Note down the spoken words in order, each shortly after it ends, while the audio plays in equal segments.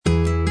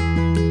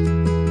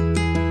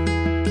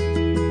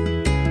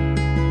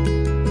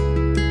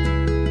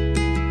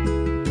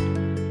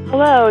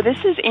Hello, this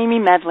is Amy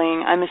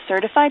Medling. I'm a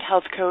certified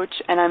health coach,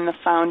 and I'm the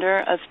founder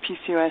of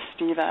PCOS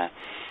Diva.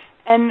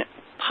 And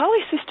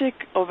polycystic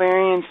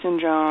ovarian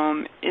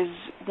syndrome is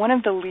one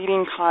of the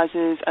leading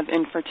causes of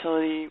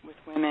infertility with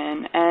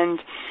women. And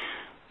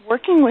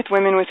working with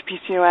women with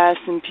PCOS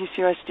and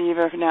PCOS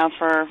Diva now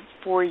for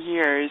 4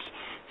 years,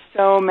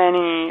 so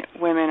many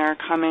women are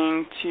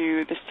coming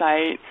to the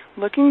site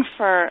looking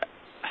for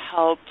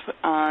help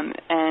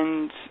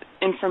and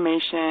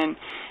information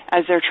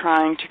as they're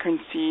trying to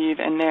conceive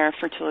in their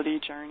fertility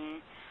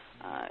journey.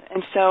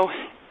 And so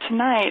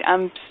tonight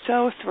I'm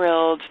so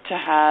thrilled to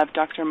have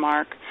Dr.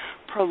 Mark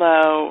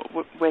Perlow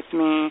with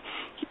me.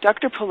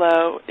 Dr.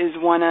 Perlow is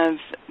one of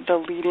the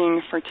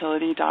leading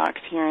fertility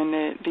docs here in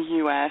the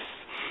U.S.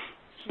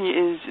 He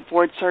is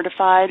board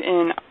certified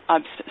in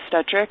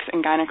obstetrics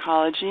and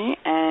gynecology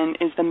and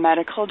is the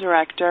medical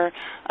director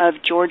of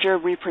Georgia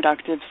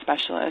Reproductive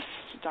Specialists.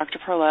 Dr.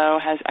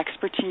 Perlow has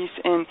expertise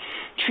in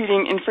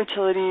treating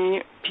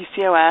infertility,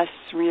 PCOS,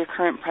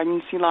 recurrent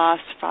pregnancy loss,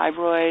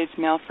 fibroids,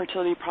 male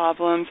fertility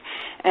problems,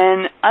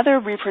 and other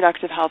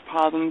reproductive health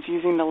problems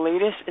using the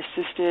latest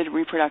assisted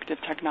reproductive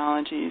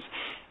technologies.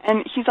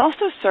 And he's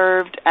also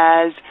served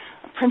as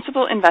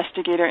principal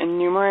investigator in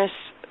numerous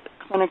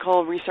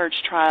clinical research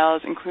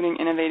trials, including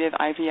innovative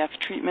IVF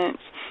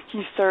treatments.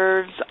 He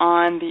serves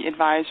on the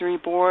advisory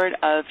board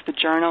of the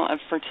Journal of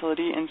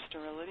Fertility and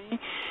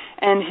Sterility,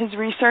 and his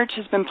research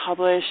has been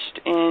published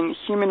in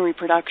Human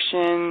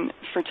Reproduction,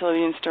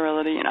 Fertility and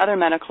Sterility, and other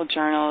medical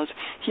journals.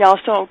 He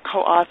also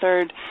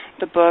co-authored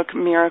the book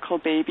Miracle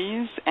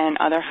Babies and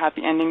Other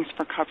Happy Endings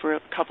for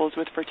Couples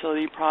with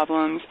Fertility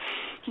Problems.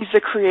 He's the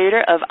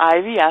creator of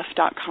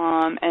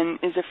IVF.com and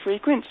is a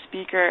frequent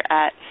speaker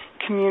at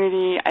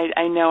community.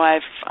 I know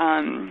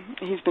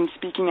he's been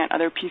speaking at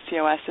other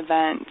PCOS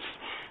events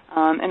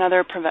and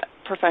other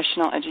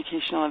professional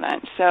educational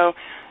events. So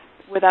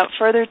without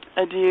further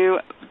ado,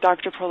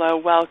 Dr.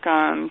 Perlow,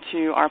 welcome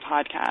to our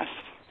podcast.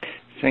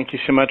 Thank you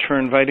so much for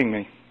inviting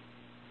me.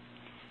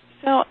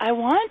 So I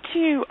want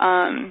to,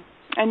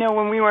 I know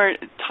when we were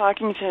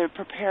talking to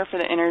prepare for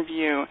the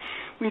interview,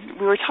 we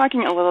were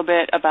talking a little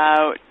bit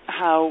about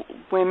how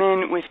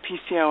women with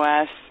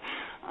PCOS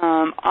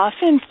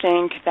often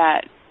think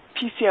that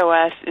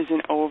PCOS is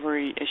an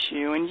ovary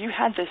issue, and you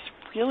had this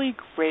really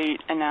great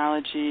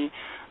analogy,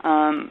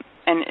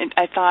 and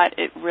I thought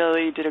it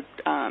really did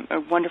a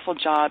wonderful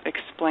job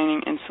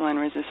explaining insulin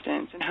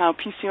resistance and how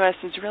PCOS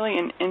is really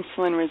an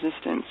insulin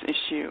resistance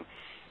issue.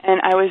 And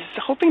I was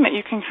hoping that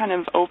you can kind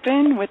of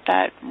open with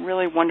that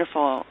really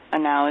wonderful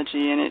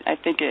analogy, and I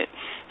think it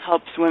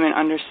helps women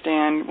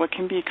understand what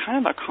can be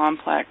kind of a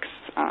complex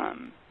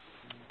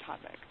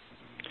topic.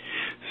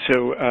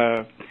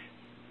 So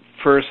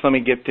first, let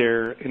me get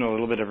there in a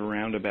little bit of a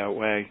roundabout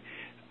way.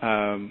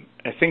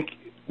 I think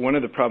one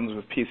of the problems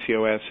with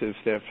PCOS is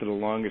that for the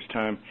longest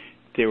time,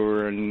 there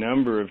were a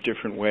number of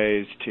different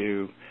ways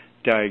to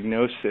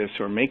diagnose this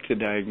or make the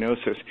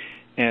diagnosis,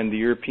 and the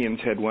Europeans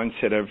had one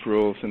set of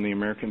rules and the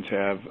Americans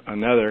have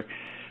another.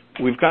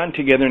 We've gotten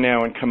together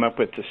now and come up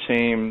with the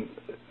same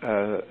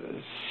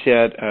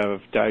set of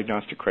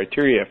diagnostic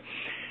criteria,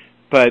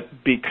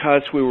 but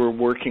because we were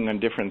working on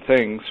different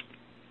things,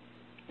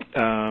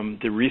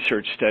 the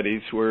research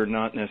studies were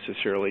not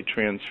necessarily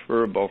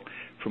transferable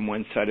from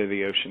one side of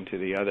the ocean to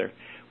the other.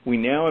 We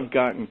now have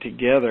gotten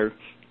together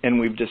and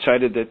we've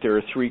decided that there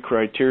are 3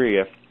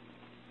 criteria: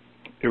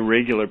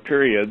 irregular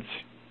periods,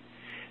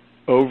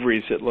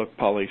 ovaries that look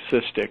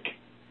polycystic,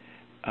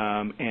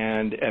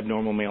 and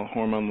abnormal male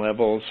hormone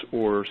levels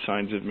or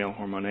signs of male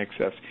hormone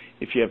excess.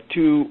 If you have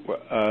 2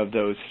 of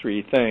those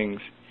 3 things,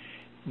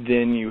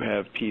 then you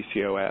have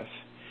PCOS.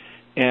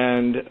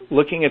 And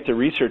looking at the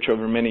research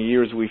over many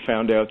years, we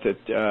found out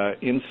that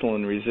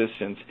insulin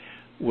resistance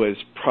was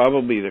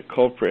probably the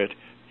culprit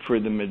for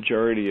the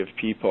majority of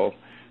people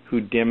who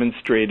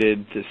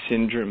demonstrated the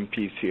syndrome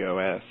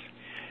PCOS.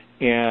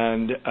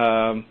 And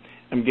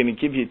I'm going to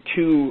give you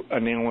 2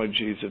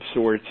 analogies of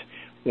sorts.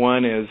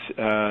 One is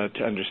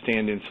to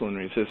understand insulin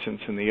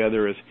resistance, and the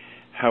other is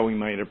how we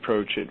might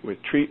approach it with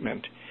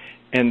treatment.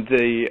 And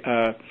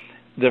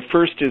the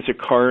first is a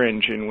car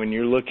engine. When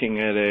you're looking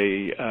at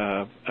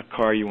a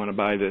car, you want to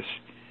buy this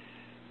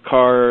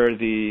car,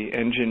 the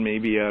engine may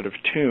be out of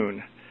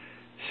tune.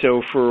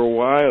 So for a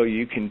while,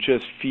 you can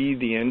just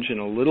feed the engine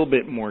a little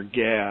bit more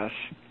gas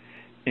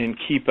and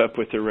keep up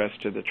with the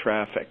rest of the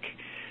traffic.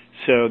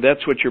 So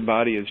that's what your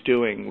body is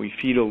doing. We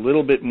feed a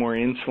little bit more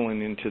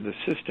insulin into the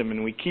system,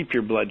 and we keep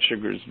your blood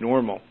sugars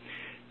normal.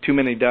 Too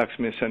many docs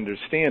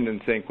misunderstand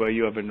and think, well,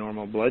 you have a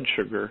normal blood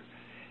sugar,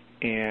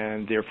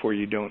 and therefore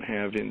you don't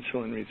have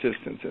insulin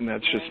resistance, and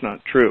that's just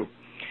not true.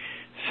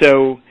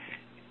 So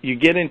you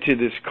get into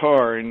this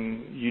car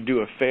and you do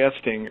a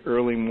fasting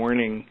early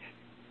morning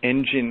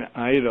engine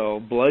idle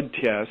blood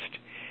test,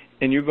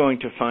 and you're going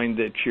to find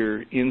that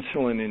your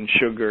insulin and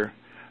sugar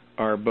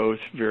are both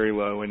very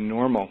low and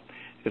normal.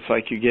 It's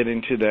like you get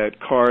into that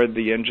car,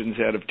 the engine's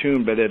out of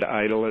tune, but at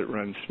idle it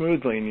runs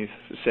smoothly, and you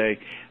say,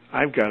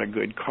 I've got a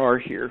good car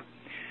here.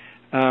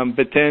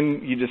 But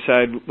then you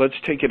decide, let's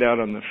take it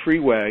out on the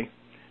freeway,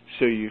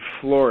 so you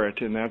floor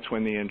it, and that's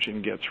when the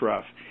engine gets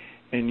rough.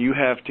 And you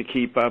have to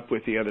keep up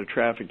with the other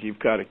traffic. You've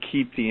got to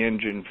keep the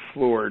engine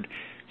floored,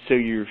 so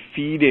you're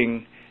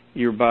feeding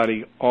your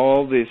body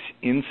all this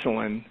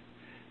insulin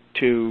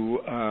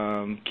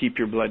to keep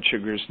your blood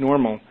sugars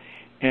normal.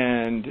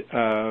 And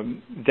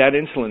that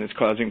insulin is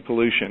causing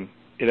pollution.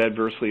 It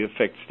adversely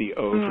affects the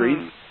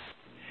ovaries.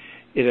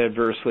 It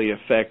adversely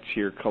affects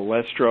your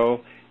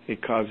cholesterol.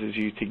 It causes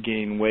you to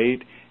gain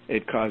weight.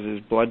 It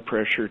causes blood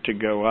pressure to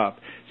go up.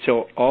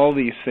 So all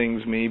these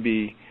things may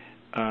be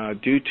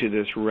due to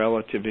this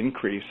relative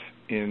increase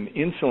in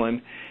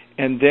insulin.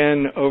 And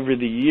then over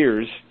the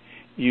years,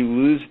 you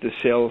lose the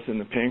cells in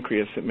the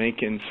pancreas that make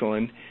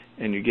insulin,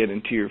 and you get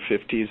into your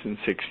 50s and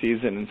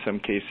 60s, and in some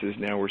cases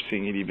now we're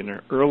seeing it even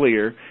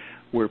earlier,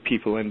 where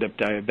people end up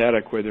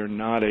diabetic, where they're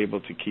not able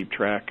to keep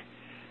track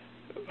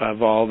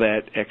of all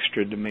that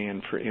extra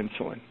demand for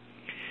insulin.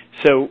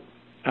 So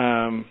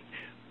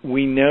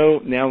we know,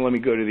 now let me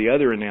go to the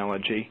other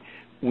analogy,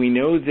 we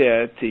know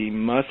that the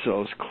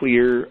muscles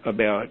clear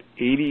about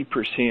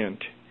 80%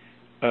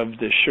 of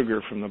the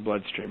sugar from the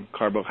bloodstream,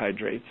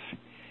 carbohydrates.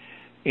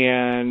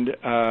 And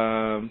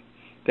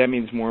that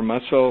means more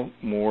muscle,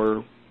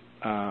 more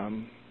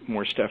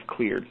stuff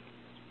cleared.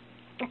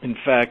 In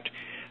fact,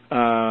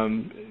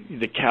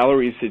 the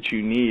calories that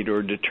you need,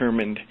 or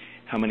determined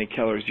how many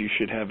calories you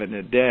should have in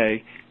a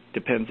day,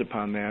 depends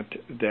upon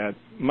that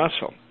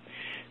muscle.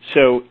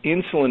 So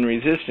insulin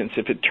resistance,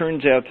 if it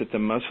turns out that the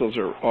muscles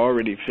are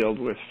already filled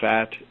with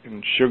fat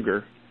and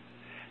sugar,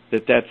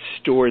 that's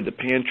stored, the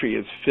pantry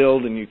is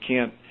filled and you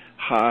can't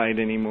hide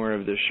any more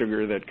of the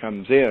sugar that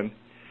comes in,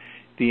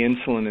 the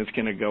insulin is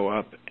going to go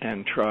up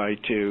and try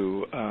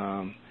to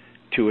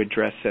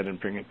address that and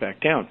bring it back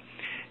down.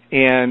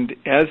 And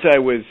as I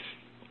was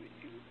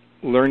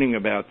learning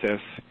about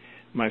this,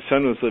 my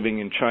son was living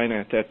in China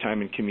at that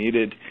time and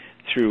commuted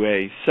through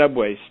a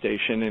subway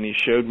station, and he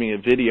showed me a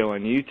video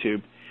on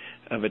YouTube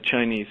of a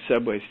Chinese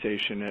subway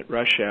station at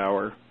rush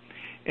hour.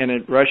 And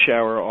at rush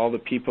hour, all the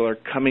people are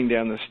coming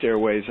down the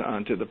stairways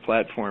onto the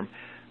platform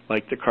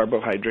like the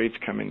carbohydrates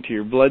come into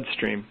your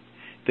bloodstream.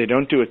 They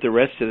don't do it the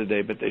rest of the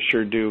day, but they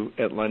sure do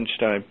at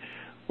lunchtime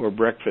or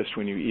breakfast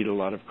when you eat a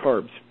lot of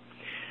carbs.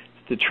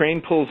 The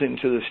train pulls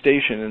into the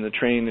station, and the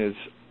train is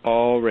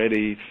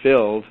already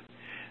filled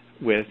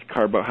with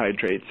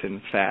carbohydrates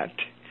and fat.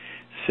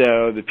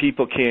 So the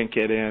people can't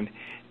get in,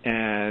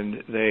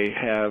 and they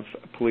have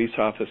police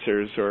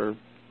officers or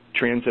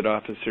transit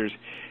officers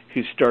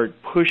who start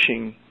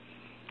pushing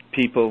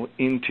people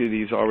into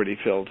these already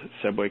filled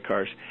subway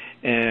cars.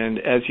 And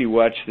as you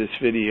watch this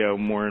video,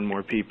 more and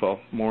more people,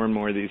 more and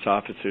more of these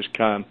officers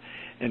come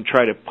and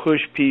try to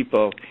push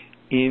people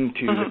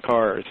into the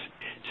cars.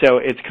 So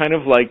it's kind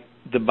of like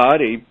the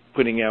body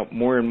putting out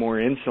more and more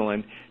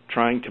insulin,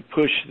 trying to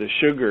push the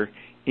sugar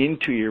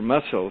into your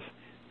muscles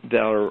that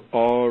are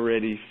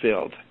already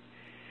filled.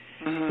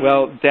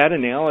 Well, that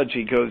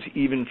analogy goes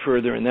even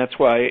further, and that's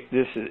why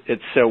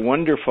it's so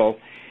wonderful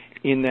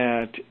in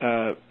that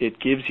it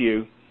gives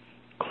you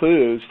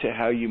clues to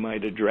how you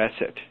might address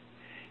it.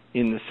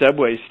 In the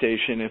subway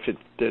station, if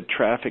the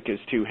traffic is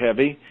too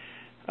heavy,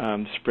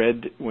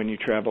 spread when you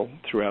travel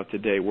throughout the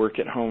day. Work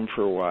at home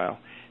for a while.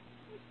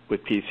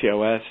 With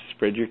PCOS,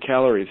 spread your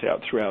calories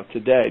out throughout the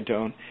day.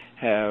 Don't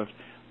have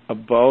a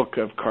bulk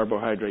of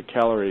carbohydrate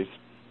calories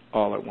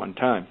all at one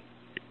time.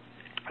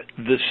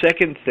 The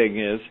second thing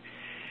is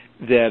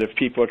that if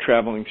people are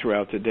traveling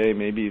throughout the day,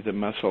 maybe the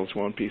muscles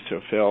won't be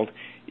so filled.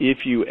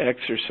 If you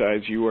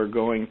exercise, you are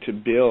going to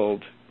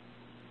build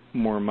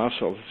more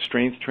muscle.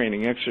 Strength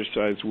training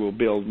exercise will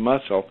build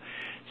muscle,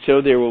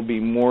 so there will be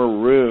more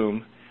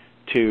room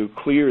to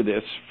clear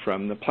this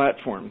from the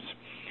platforms.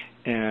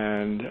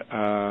 And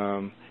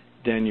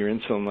then your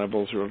insulin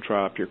levels will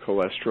drop, your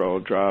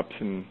cholesterol drops,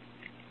 and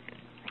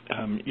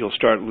you'll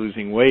start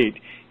losing weight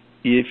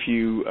if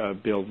you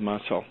build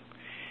muscle.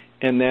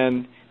 And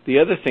then the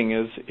other thing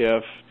is,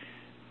 if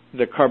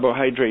the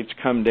carbohydrates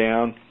come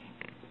down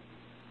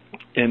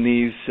and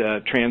these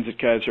transit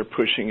guys are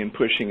pushing and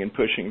pushing and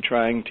pushing,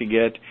 trying to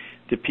get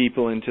the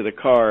people into the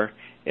car,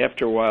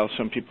 after a while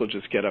some people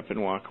just get up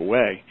and walk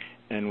away.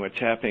 And what's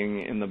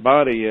happening in the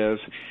body is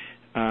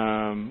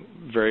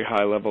very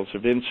high levels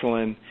of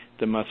insulin,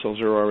 the muscles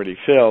are already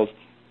filled.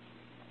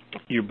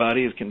 Your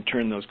body can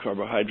turn those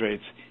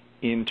carbohydrates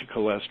into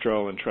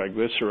cholesterol and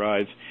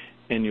triglycerides,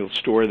 and you'll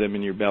store them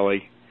in your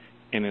belly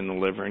and in the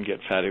liver and get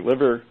fatty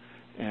liver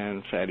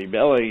and fatty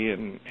belly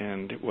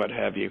and what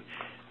have you.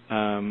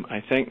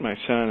 I thanked my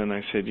son and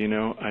I said,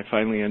 I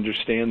finally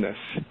understand this.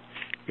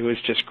 It was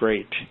just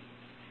great.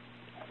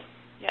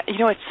 Yeah,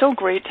 it's so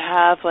great to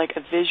have like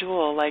a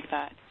visual like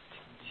that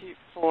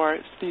for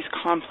these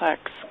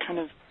complex kind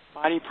of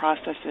body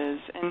processes.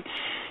 And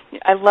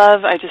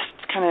I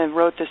just kind of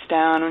wrote this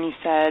down when you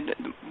said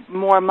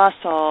more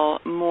muscle,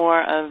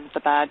 more of the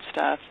bad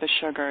stuff, the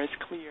sugar is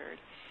cleared.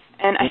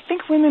 And I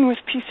think women with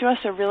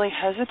PCOS are really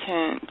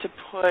hesitant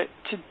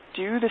to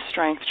do the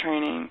strength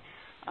training.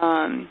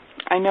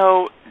 I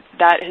know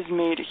that has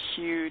made a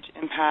huge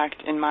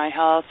impact in my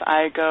health.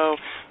 I go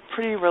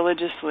pretty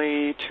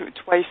religiously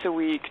twice a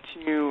week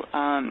to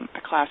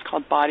a class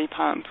called Body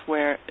Pump,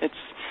 where it's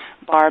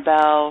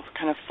barbell,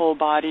 kind of full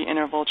body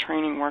interval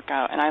training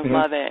workout, and I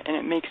love it, and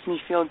it makes me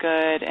feel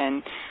good,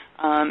 and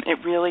it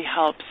really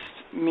helps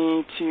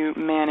me to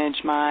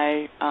manage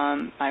my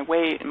my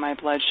weight and my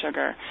blood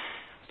sugar.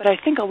 But I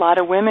think a lot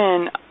of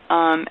women,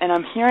 and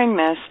I'm hearing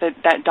this,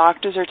 that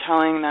doctors are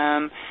telling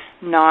them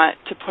not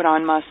to put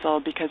on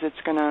muscle because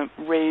it's going to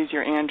raise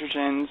your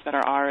androgens that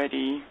are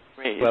already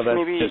raised. Well,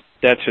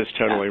 that's just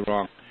totally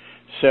wrong.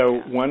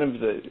 So one of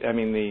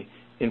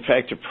in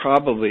fact, it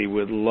probably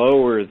would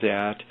lower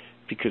that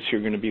because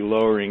you're going to be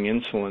lowering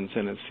insulins,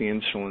 and it's the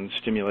insulin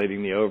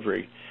stimulating the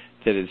ovary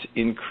that is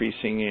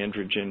increasing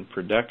androgen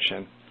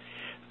production.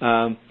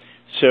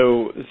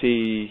 So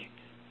the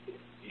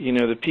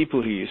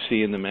people who you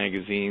see in the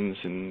magazines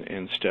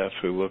and stuff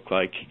who look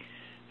like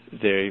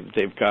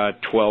they've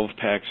got 12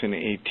 packs and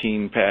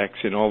 18 packs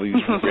and all these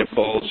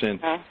ripples, and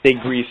they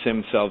grease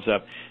themselves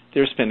up.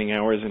 They're spending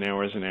hours and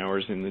hours and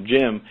hours in the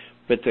gym,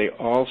 but they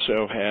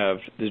also have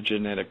the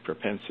genetic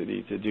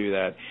propensity to do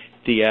that.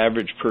 The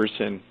average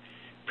person,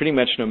 pretty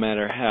much no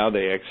matter how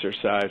they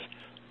exercise,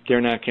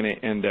 they're not going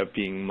to end up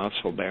being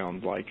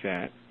muscle-bound like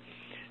that.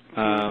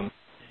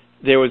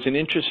 There was an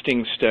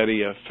interesting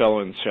study. A fellow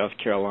in South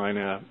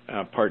Carolina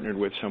partnered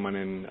with someone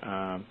in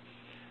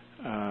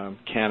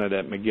Canada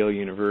at McGill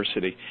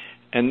University,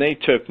 and they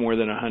took more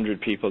than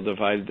 100 people,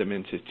 divided them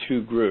into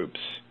two groups.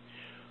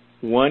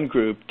 One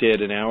group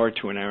did an hour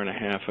to an hour and a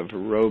half of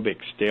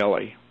aerobics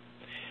daily,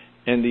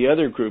 and the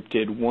other group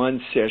did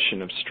one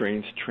session of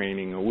strength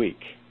training a week.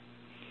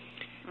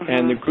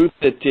 And the group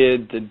that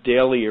did the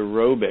daily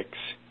aerobics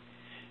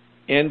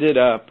ended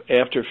up,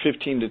 after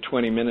 15 to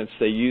 20 minutes,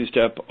 they used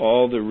up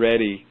all the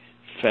ready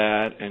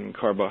fat and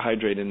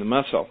carbohydrate in the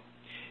muscle.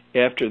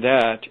 After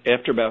that,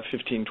 after about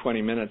 15,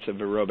 20 minutes of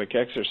aerobic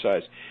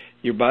exercise,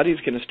 your body's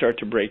going to start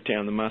to break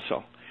down the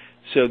muscle.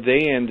 So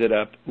they ended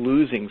up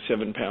losing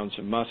 7 pounds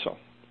of muscle.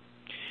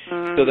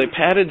 So they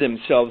patted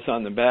themselves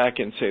on the back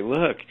and say,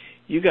 look,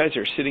 you guys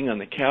are sitting on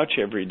the couch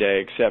every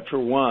day except for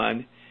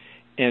one,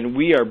 and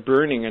we are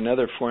burning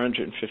another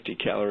 450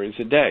 calories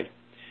a day.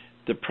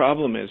 The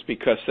problem is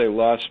because they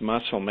lost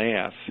muscle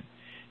mass,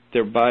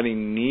 their body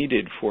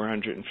needed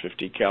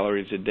 450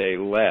 calories a day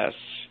less,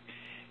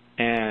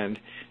 and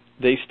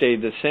they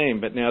stayed the same,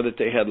 but now that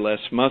they had less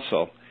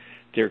muscle,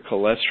 their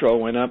cholesterol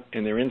went up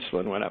and their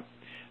insulin went up.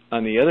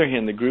 On the other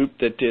hand, the group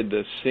that did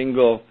the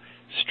single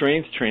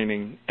strength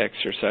training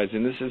exercise,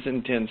 and this is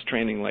intense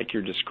training like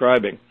you're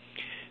describing,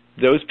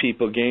 those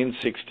people gained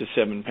 6 to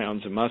 7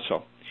 pounds of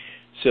muscle.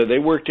 So they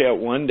worked out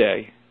one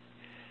day,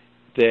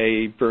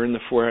 they burned the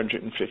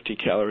 450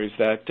 calories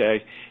that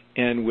day,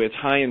 and with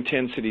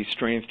high-intensity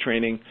strength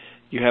training,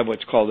 you have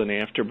what's called an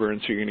afterburn,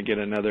 so you're going to get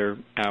another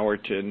hour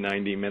to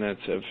 90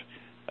 minutes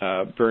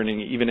of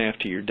burning even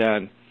after you're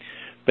done.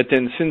 But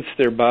then since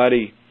their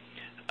body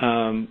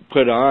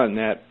put on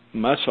that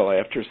muscle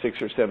after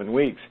 6 or 7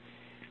 weeks,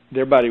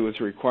 their body was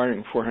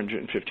requiring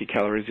 450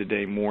 calories a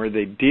day more.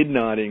 They did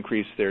not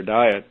increase their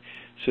diet,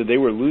 so they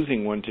were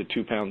losing 1 to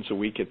 2 pounds a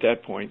week at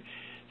that point.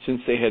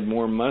 Since they had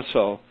more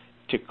muscle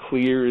to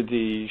clear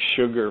the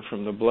sugar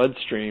from the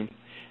bloodstream,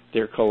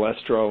 their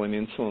cholesterol and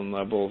insulin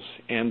levels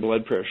and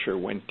blood pressure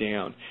went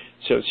down.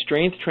 So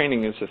strength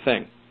training is a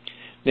thing.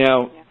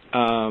 Now,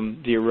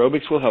 the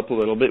aerobics will help a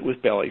little bit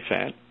with belly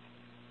fat,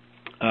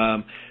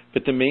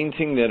 but the main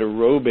thing that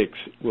aerobics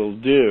will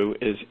do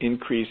is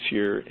increase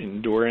your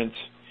endurance.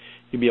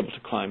 You'll be able to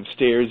climb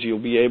stairs. You'll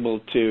be able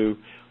to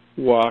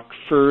walk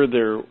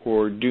further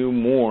or do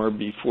more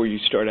before you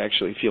start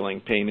actually feeling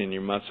pain in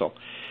your muscle.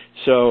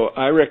 So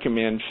I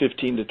recommend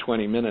 15 to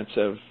 20 minutes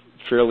of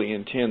fairly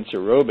intense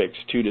aerobics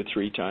 2 to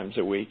 3 times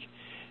a week,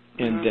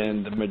 and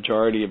then the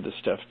majority of the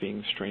stuff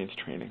being strength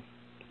training.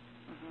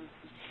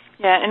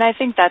 Yeah, and I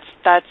think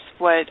that's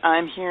what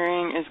I'm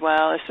hearing as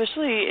well,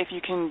 especially if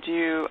you can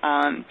do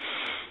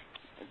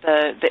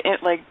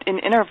like an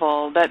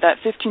interval, that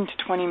 15 to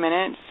 20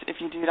 minutes,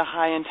 if you do the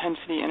high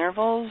intensity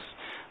intervals,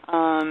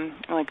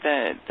 like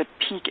the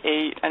Peak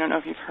 8. I don't know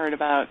if you've heard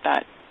about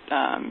that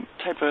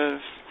type of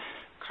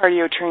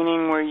cardio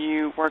training where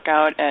you work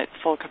out at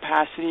full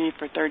capacity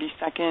for 30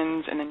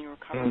 seconds and then you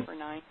recover for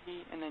 90,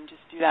 and then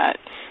just do that,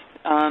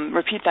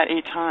 repeat that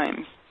 8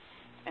 times.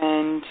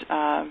 And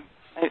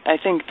I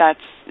think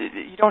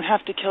you don't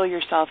have to kill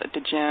yourself at the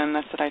gym.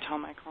 That's what I tell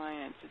my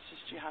clients. It's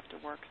just you have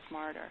to work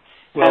smarter.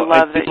 Well,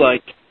 I feel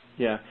like,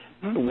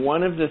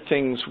 one of the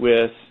things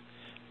with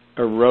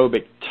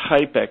aerobic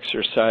type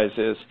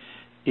exercises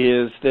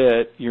is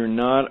that you're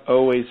not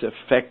always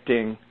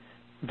affecting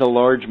the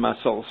large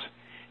muscles,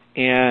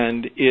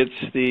 and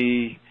it's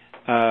the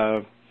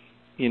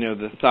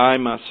the thigh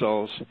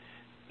muscles,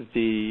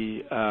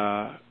 the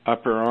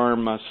upper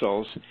arm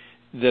muscles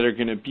that are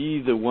going to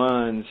be the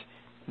ones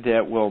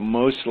that will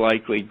most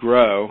likely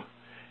grow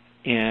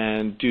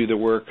and do the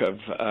work of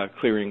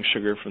clearing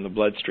sugar from the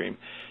bloodstream.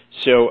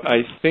 So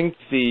I think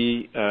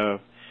this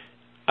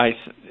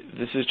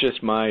is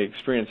just my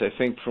experience. I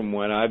think from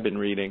what I've been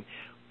reading,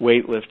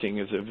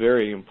 weightlifting is a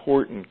very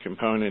important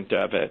component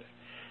of it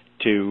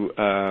to,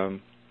 to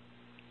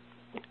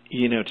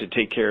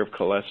take care of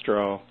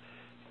cholesterol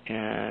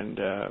and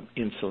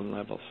insulin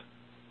levels.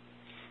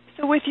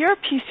 So with your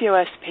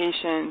PCOS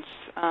patients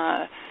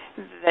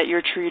that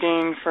you're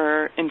treating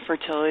for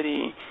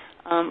infertility,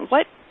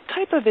 what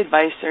type of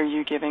advice are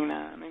you giving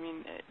them? I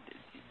mean,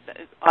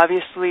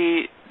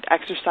 obviously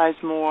exercise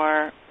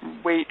more,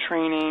 weight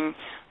training,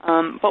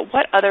 but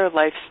what other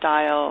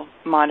lifestyle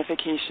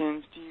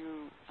modifications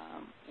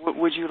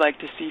would you like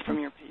to see from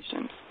your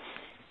patients?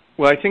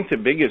 Well, I think the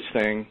biggest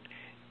thing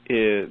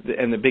is,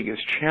 and the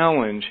biggest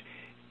challenge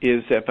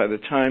is that by the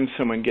time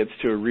someone gets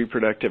to a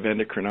reproductive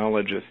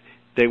endocrinologist,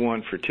 they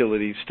want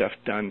fertility stuff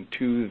done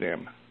to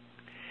them.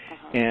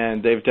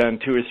 And they've done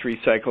 2 or 3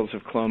 cycles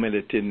of Clomid,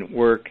 it didn't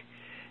work,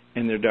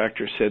 and their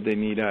doctor said they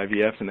need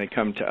IVF, and they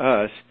come to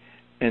us,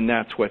 and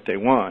that's what they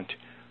want.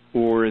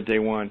 Or they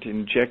want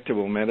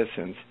injectable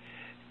medicines.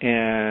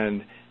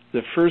 And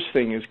the first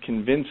thing is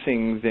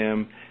convincing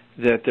them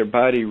that their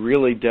body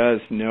really does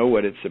know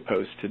what it's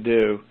supposed to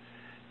do,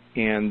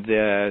 and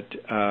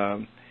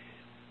that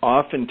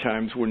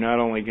oftentimes we're not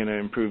only going to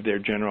improve their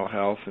general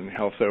health and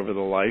health over the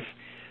life,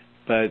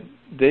 but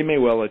they may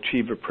well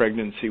achieve a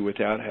pregnancy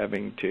without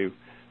having to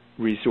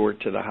resort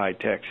to the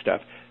high-tech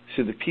stuff.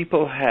 So the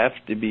people have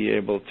to be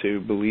able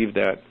to believe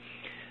that.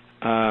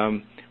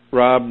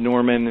 Rob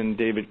Norman and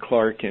David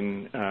Clark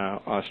in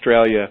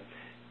Australia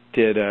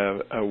did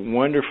a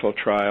wonderful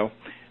trial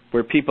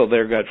where people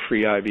there got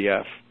free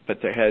IVF, but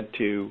they had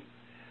to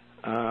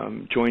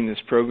join this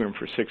program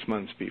for 6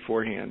 months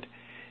beforehand.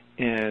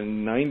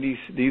 And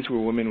these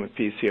were women with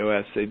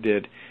PCOS. They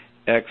did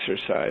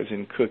exercise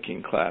and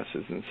cooking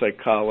classes and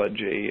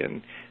psychology,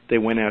 and they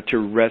went out to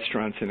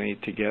restaurants and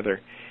ate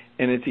together.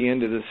 And at the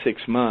end of the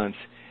 6 months,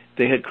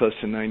 they had close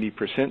to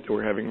 90% that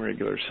were having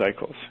regular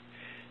cycles.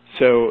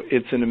 So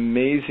it's an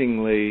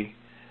amazingly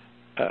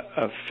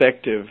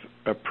effective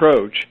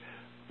approach,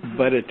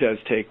 but it does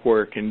take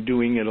work, and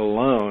doing it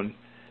alone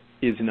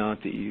is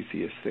not the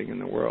easiest thing in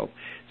the world.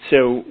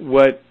 So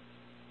what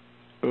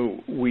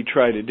we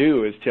try to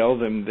do is tell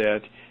them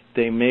that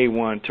they may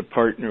want to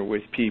partner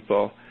with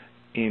people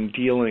in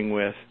dealing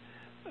with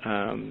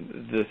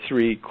the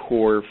 3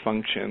 core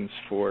functions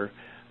for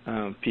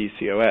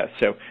PCOS.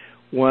 So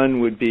one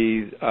would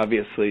be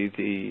obviously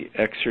the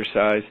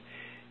exercise.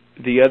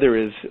 The other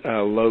is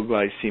a low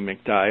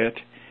glycemic diet,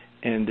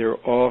 and there are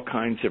all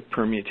kinds of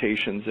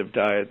permutations of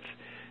diets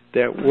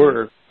that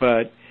work,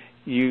 but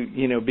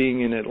you know,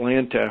 being in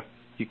Atlanta,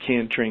 you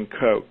can't drink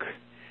Coke.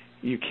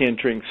 You can't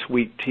drink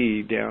sweet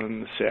tea down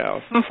in the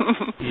South.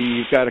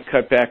 You've got to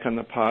cut back on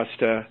the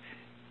pasta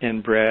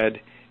and bread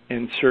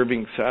and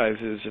serving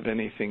sizes of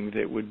anything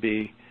that would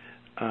be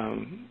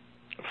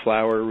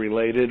flour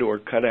related, or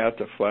cut out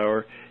the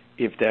flour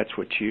if that's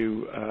what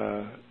you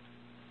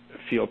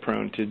feel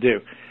prone to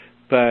do.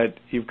 But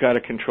you've got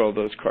to control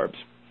those carbs.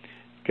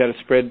 You've got to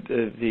spread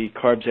the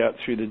carbs out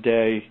through the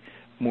day,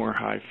 more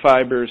high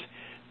fibers.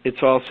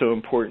 It's also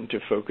important to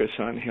focus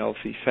on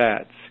healthy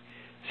fats.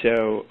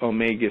 So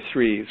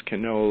omega-3s,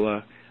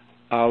 canola,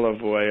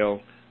 olive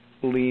oil,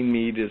 lean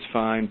meat is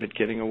fine, but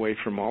getting away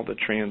from all the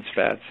trans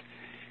fats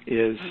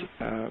is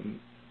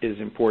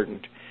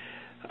important.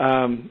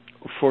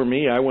 For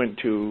me, I went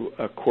to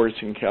a course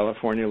in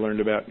California,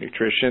 learned about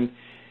nutrition,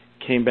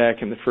 came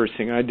back, and the first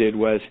thing I did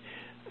was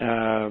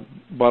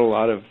bought a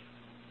lot of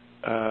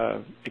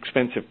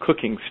expensive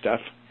cooking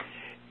stuff,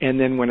 and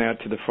then went out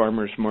to the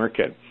farmer's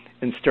market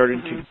and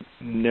started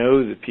to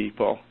know the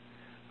people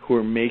who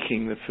are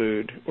making the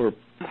food or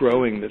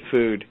growing the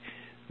food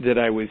that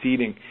I was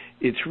eating.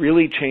 It's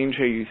really changed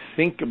how you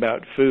think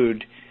about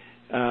food,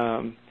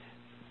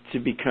 to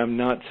become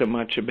not so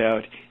much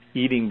about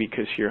eating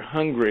because you're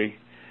hungry,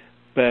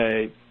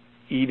 but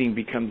eating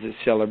becomes a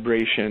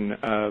celebration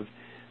of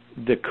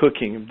the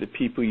cooking, of the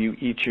people you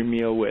eat your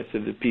meal with,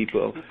 of the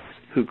people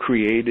who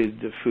created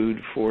the food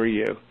for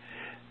you.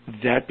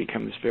 That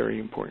becomes very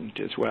important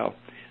as well.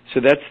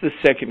 So that's the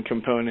second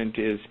component,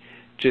 is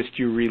just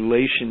your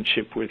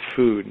relationship with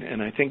food.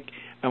 And I think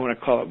I want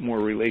to call it more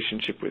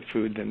relationship with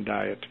food than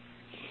diet.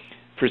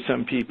 For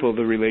some people,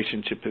 the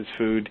relationship with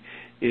food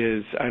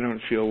is, I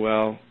don't feel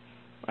well,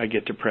 I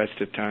get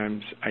depressed at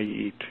times, I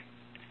eat.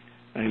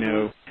 I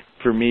know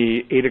for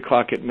me, 8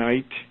 o'clock at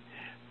night,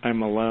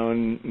 I'm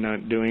alone,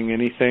 not doing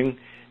anything,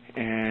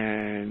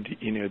 and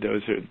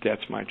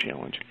that's my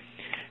challenge.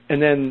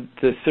 And then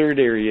the third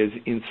area is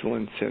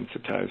insulin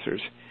sensitizers.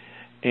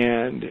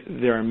 And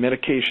there are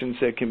medications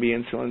that can be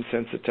insulin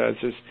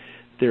sensitizers.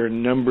 There are a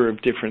number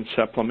of different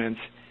supplements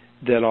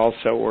that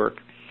also work.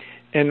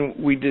 And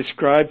we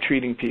describe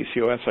treating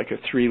PCOS like a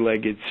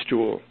 3-legged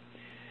stool.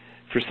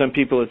 For some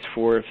people it's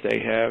 4. If they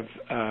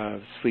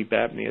have sleep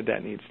apnea,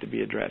 that needs to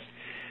be addressed.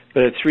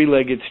 But a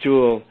 3-legged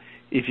stool,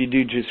 if you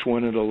do just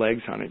one of the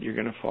legs on it, you're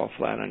going to fall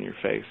flat on your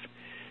face.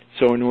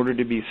 So in order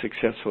to be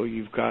successful,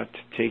 you've got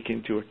to take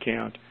into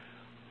account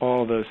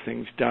all those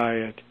things: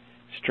 diet,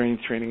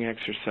 strength training,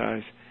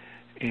 exercise,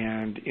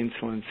 and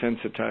insulin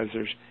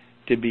sensitizers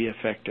to be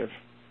effective.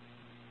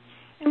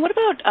 And what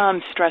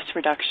about stress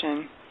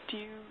reduction? Do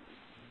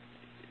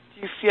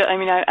you feel? I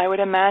mean, I would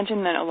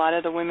imagine that a lot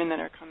of the women that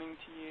are coming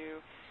to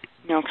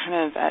you,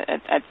 kind of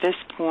at this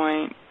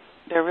point,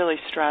 they're really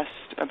stressed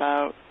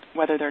about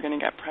whether they're going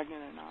to get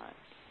pregnant or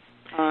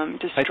not.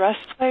 Does stress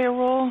play a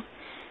role?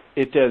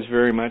 It does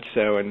very much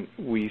so, and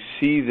we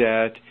see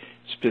that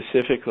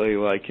specifically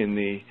like in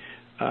the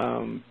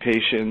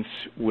patients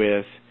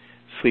with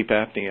sleep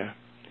apnea.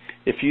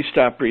 If you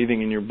stop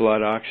breathing and your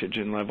blood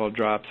oxygen level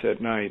drops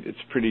at night, it's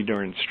pretty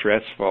darn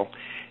stressful,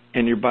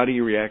 and your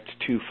body reacts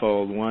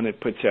twofold. One,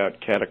 it puts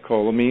out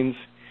catecholamines,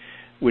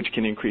 which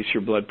can increase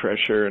your blood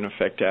pressure and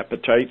affect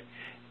appetite,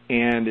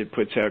 and it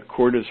puts out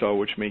cortisol,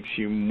 which makes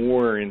you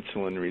more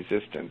insulin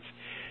resistant.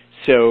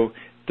 So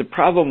the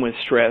problem with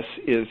stress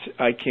is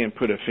I can't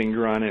put a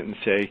finger on it and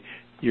say,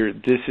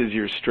 this is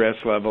your stress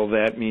level,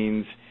 that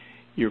means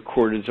your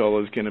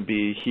cortisol is going to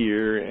be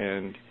here,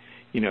 and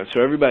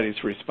so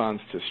everybody's response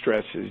to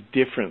stress is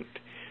different.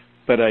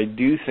 But I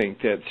do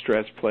think that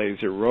stress plays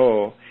a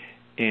role,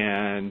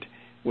 and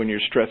when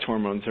your stress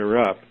hormones are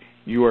up,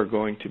 you are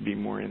going to be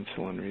more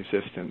insulin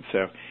resistant.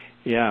 So,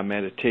 yeah,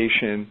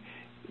 meditation,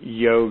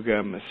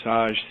 yoga,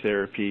 massage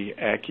therapy,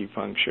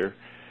 acupuncture,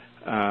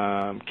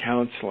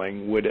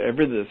 counseling,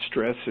 whatever the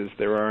stresses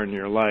there are in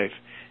your life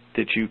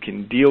that you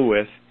can deal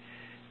with,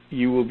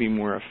 you will be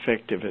more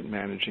effective at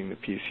managing the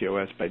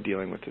PCOS by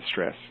dealing with the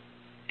stress.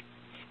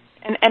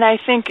 And I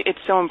think it's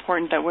so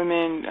important that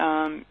women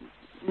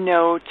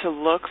know to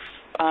look,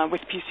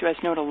 with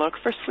PCOS, know to look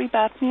for sleep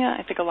apnea.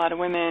 I think a lot of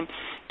women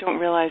don't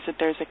realize that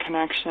there's a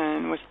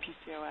connection with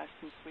PCOS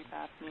and sleep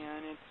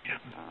apnea.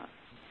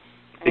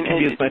 And it can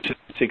be as much as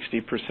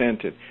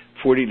 60%,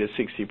 40 to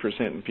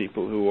 60% in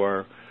people who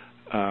are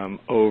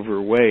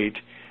overweight,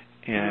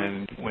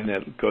 and when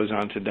that goes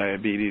on to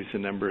diabetes, the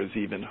number is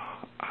even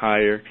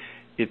higher.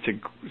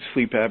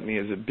 Sleep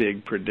apnea is a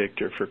big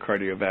predictor for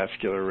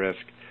cardiovascular risk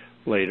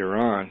later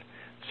on,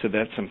 so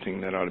that's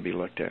something that ought to be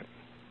looked at.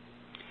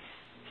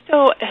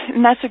 So,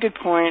 and that's a good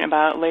point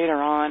about later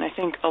on. I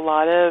think a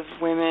lot of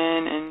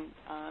women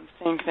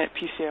think that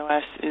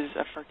PCOS is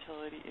a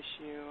fertility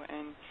issue,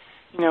 and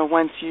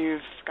once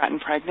you've gotten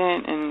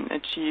pregnant and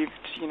achieved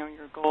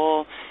your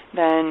goal,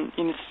 then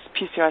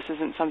PCOS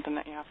isn't something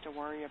that you have to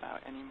worry about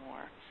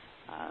anymore.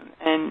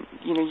 And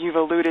you've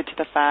alluded to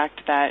the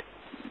fact that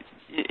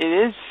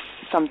it is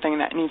something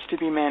that needs to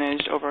be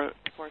managed over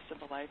the course of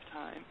a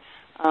lifetime.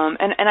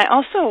 And I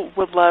also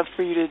would love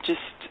for you to just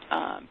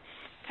kind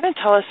of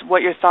tell us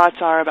what your thoughts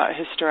are about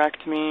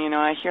hysterectomy.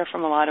 I hear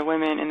from a lot of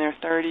women in their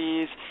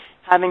 30s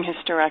having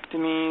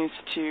hysterectomies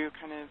to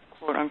kind of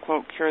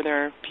quote-unquote cure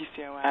their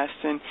PCOS.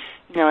 And,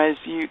 as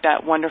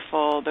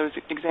those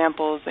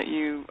examples that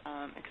you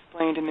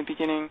explained in the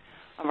beginning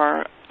of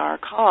our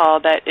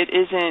call, that it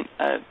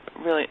isn't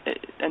really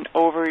an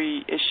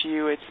ovary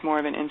issue, it's more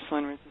of an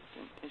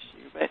insulin-resistant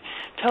issue. But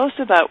tell us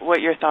about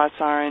what your thoughts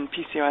are in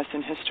PCOS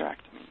and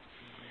hysterectomy.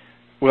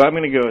 Well, I'm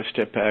going to go a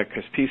step back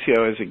because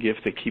PCOS is a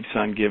gift that keeps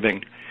on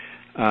giving.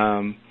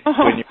 When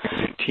you're in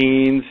your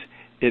teens,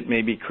 it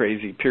may be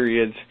crazy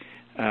periods,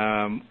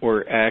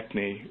 or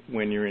acne.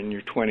 When you're in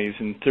your 20s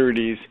and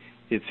 30s,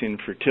 it's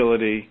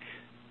infertility.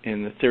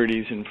 In the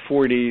 30s and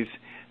 40s,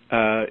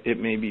 it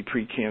may be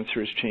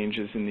precancerous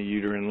changes in the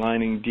uterine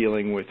lining,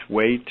 dealing with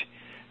weight,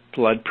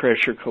 blood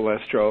pressure,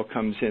 cholesterol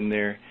comes in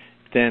there,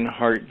 then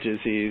heart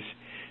disease.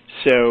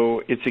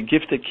 So it's a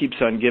gift that keeps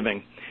on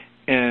giving.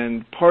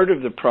 And part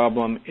of the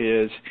problem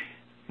is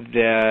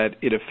that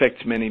it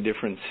affects many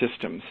different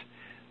systems.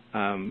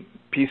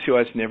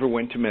 PCOS never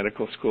went to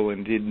medical school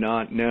and did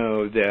not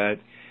know that,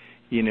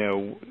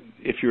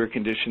 if you're a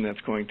condition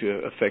that's going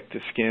to affect the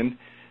skin,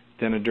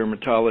 then a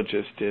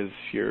dermatologist is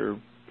you're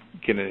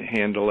going to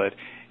handle it.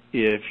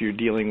 If you're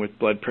dealing with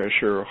blood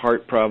pressure or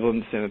heart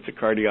problems, then it's a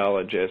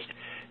cardiologist.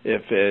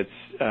 If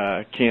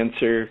it's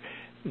cancer,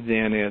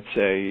 then it's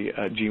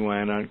a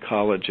GYN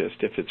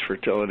oncologist. If it's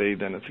fertility,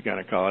 then it's a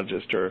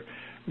gynecologist or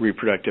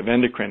reproductive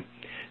endocrine.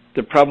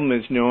 The problem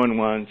is no one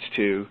wants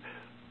to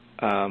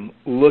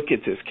look at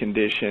this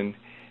condition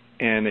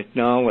and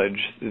acknowledge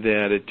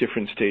that at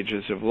different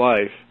stages of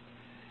life,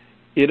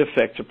 it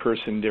affects a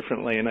person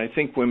differently. And I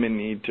think women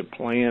need to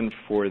plan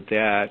for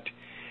that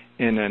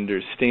and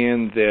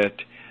understand that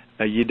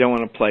you don't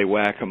want to play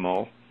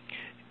whack-a-mole.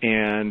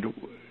 And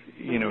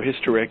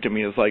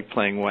hysterectomy is like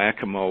playing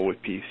whack-a-mole with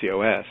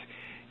PCOS.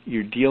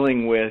 You're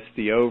dealing with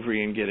the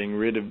ovary and getting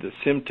rid of the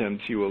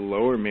symptoms. You will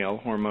lower male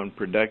hormone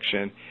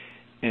production,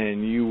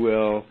 and you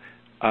will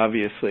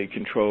obviously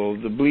control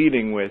the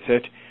bleeding with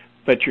it,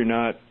 but you're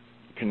not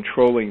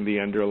controlling the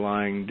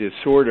underlying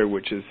disorder,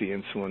 which is the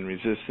insulin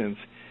resistance.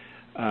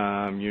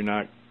 You're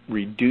not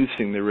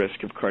reducing the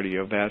risk of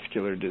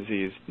cardiovascular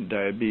disease,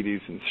 diabetes,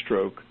 and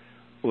stroke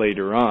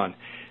later on.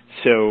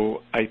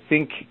 So I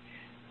think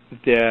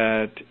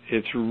that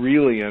it's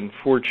really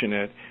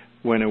unfortunate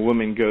when a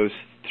woman goes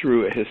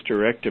through a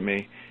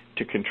hysterectomy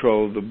to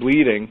control the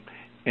bleeding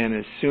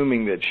and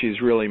assuming that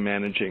she's really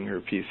managing her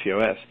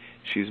PCOS.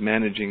 She's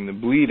managing the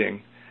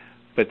bleeding,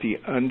 but the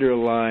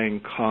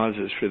underlying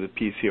causes for the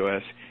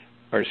PCOS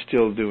are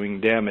still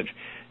doing damage.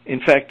 In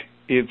fact,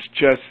 it's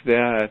just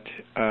that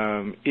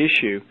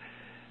issue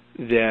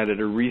that at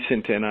a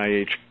recent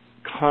NIH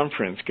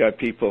conference got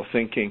people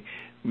thinking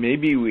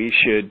maybe we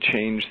should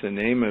change the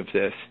name of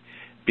this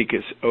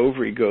because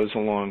ovary goes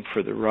along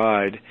for the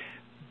ride,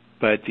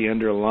 but the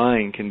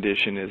underlying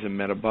condition is a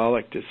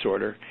metabolic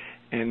disorder.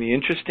 And the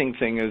interesting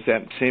thing is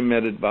that same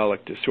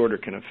metabolic disorder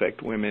can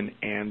affect women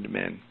and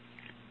men.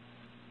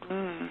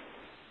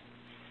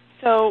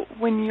 So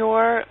when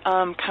you're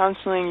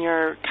counseling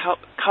your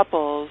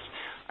couples,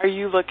 are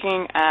you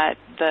looking at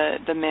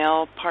the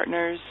male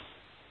partner's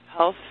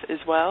health as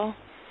well?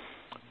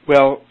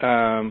 Well,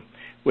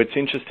 what's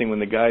interesting, when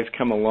the guys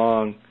come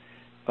along,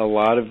 a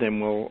lot of them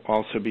will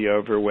also be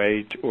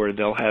overweight, or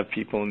they'll have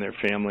people in their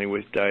family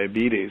with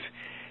diabetes,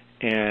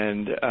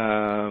 and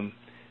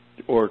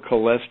or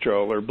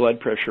cholesterol or blood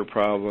pressure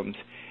problems.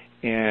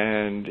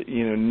 And,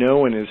 no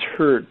one is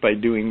hurt by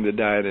doing the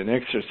diet and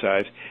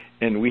exercise.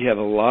 And we have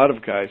a lot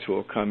of guys who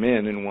will come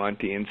in and want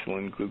the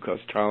insulin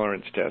glucose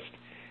tolerance test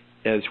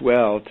as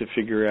well to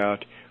figure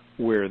out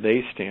where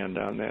they stand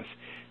on this.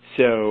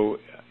 So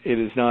it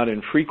is not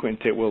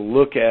infrequent that we'll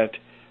look at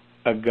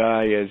a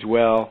guy as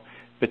well,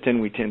 but then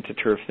we tend to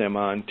turf them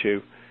on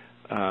to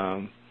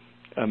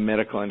a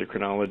medical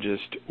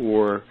endocrinologist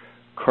or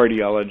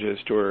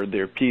cardiologist or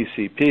their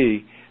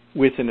PCP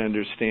with an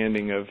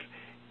understanding of,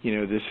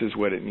 this is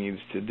what it needs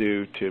to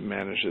do to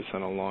manage this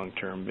on a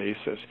long-term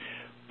basis.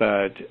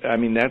 But,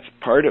 that's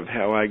part of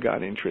how I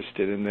got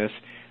interested in this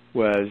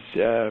was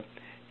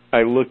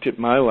I looked at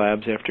my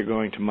labs after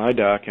going to my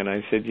doc, and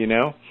I said,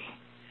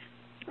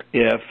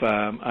 if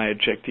I had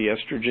checked the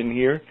estrogen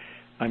here,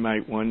 I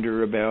might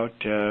wonder about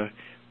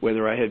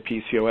whether I had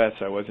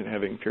PCOS. I wasn't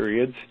having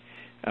periods.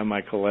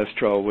 My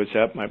cholesterol was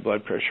up. My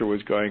blood pressure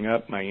was going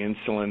up. My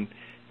insulin,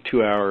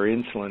 2-hour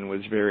insulin,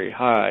 was very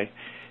high.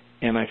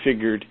 And I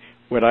figured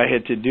what I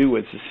had to do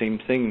was the same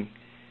thing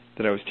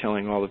that I was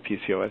telling all the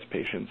PCOS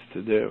patients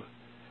to do.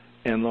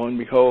 And lo and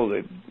behold,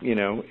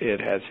 it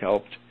has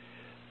helped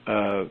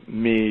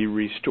me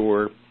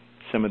restore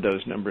some of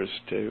those numbers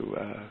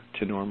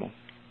to normal.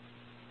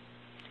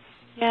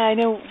 Yeah, I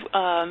know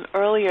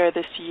earlier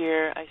this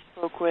year I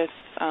spoke with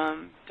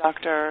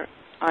Dr.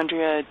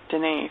 Andrea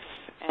Denafe,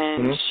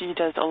 and she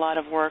does a lot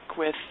of work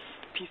with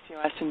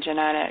PCOS and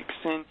genetics,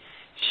 and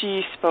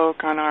she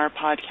spoke on our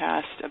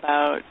podcast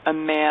about a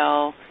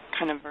male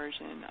kind of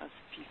version of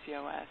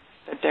PCOS,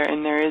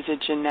 there is a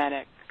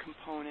genetic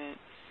component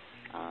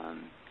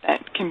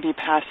that can be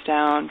passed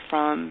down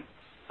from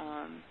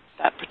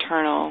that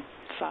paternal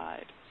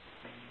side.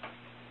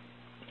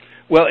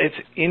 Well, it's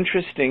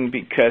interesting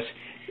because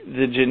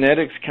the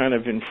genetics kind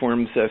of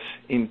informs us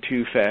in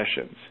two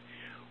fashions.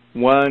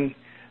 One,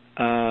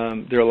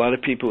 there are a lot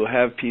of people who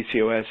have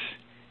PCOS,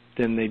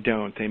 then they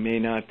don't. They may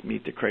not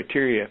meet the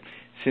criteria.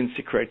 Since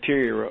the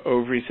criteria are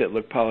ovaries that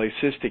look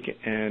polycystic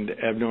and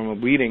abnormal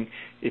bleeding,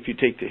 if you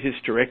take the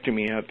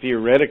hysterectomy out,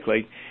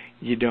 theoretically,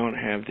 you don't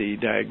have the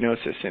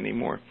diagnosis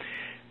anymore.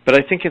 But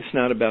I think it's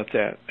not about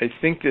that. I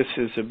think this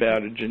is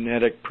about a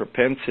genetic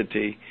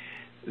propensity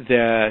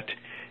that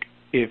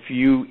if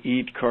you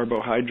eat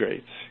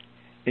carbohydrates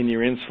and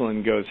your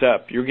insulin goes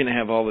up, you're going to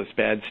have all this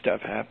bad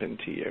stuff happen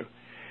to you.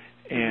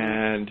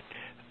 And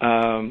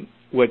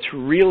what's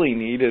really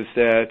neat is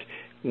that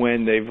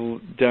when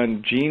they've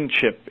done gene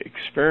chip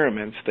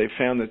experiments, they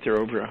found that there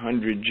are over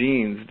 100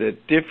 genes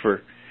that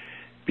differ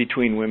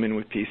between women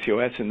with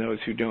PCOS and those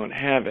who don't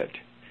have it.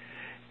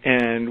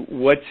 And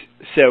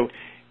so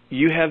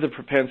you have the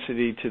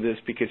propensity to this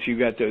because you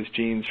got those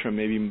genes from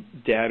maybe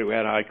dad who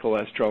had high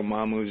cholesterol,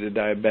 mom who's a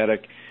diabetic,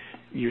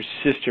 your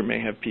sister may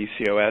have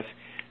PCOS.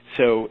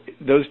 So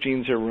those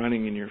genes are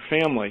running in your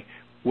family.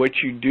 What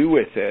you do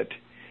with it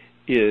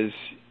is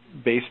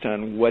based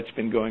on what's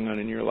been going on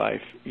in your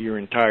life, your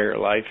entire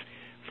life,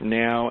 from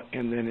now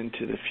and then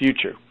into the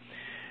future.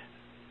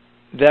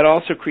 That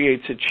also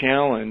creates a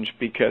challenge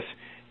because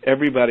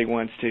everybody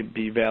wants to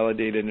be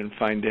validated and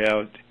find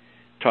out,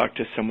 talk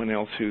to someone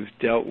else who's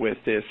dealt with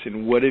this,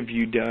 and what have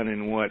you done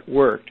and what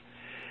worked.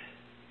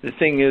 The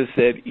thing is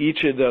that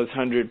each of those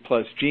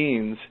 100-plus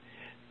genes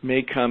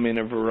may come in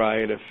a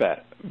variety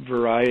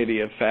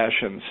of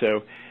fashions.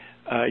 So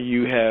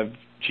you have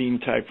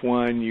gene type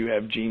 1, you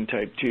have gene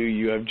type 2,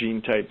 you have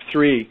gene type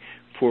 3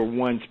 for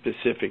one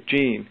specific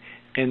gene.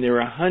 And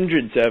there are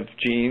hundreds of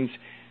genes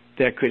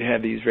that could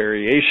have these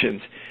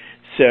variations.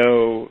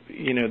 So,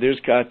 there's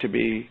got to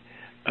be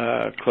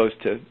close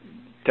to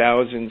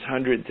thousands,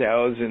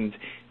 100,000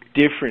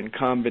 different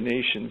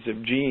combinations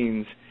of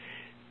genes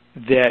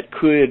that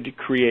could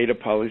create a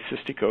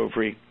polycystic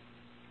ovary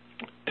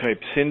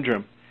type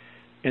syndrome.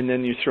 And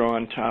then you throw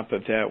on top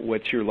of that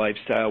what's your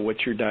lifestyle,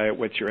 what's your diet,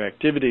 what's your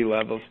activity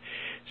levels.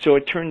 So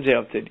it turns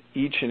out that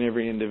each and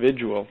every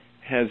individual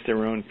has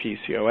their own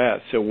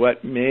PCOS. So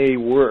what may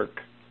work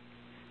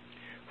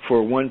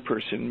for one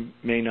person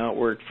may not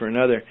work for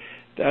another.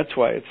 That's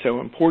why it's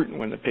so important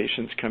when the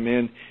patients come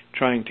in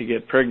trying to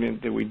get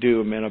pregnant that we do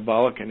a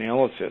metabolic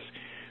analysis.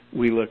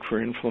 We look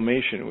for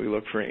inflammation. We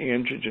look for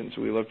androgens.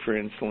 We look for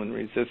insulin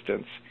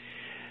resistance.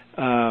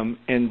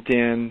 And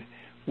then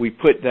we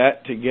put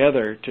that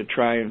together to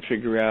try and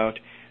figure out,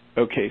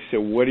 okay, so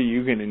what are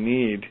you going to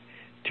need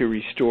to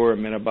restore a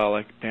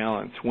metabolic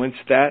balance? Once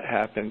that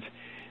happens,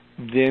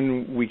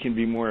 then we can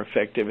be more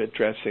effective at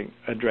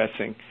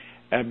addressing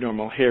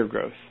abnormal hair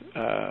growth,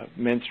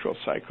 menstrual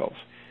cycles,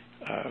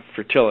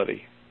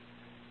 fertility,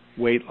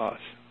 weight loss.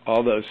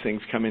 All those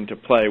things come into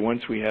play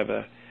once we have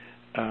a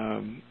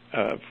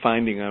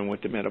finding on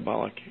what the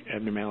metabolic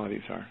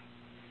abnormalities are.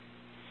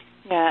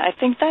 Yeah, I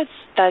think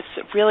that's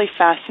really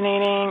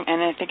fascinating,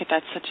 and I think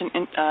that's such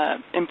an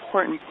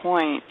important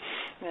point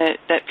that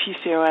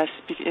PCOS,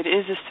 it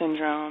is a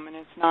syndrome, and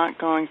it's not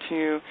going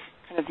to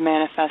kind of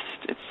manifest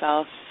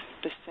itself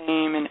the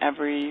same in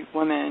every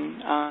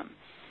woman. I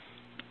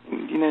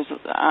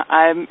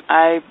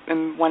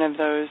am one of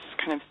those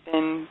kind of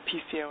thin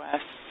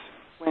PCOS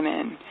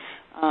women,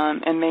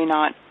 and may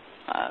not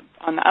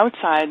on the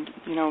outside,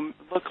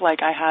 look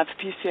like I have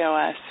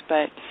PCOS,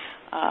 but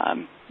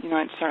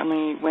it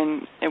certainly,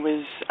 when it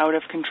was out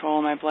of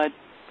control, my blood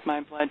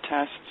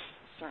tests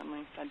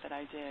certainly said that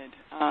I did.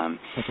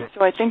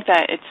 So I think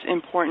that it's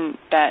important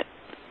that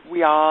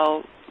we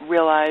all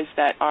realize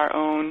that our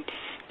own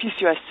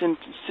PCOS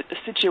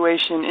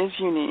situation is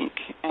unique,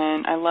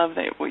 and I love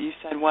that what you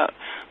said, what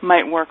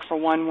might work for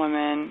one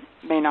woman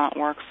may not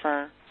work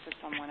for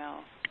someone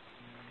else.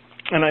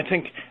 And I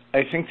think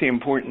the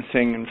important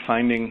thing in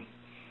finding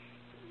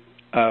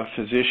a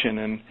physician,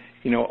 and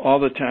all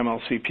the time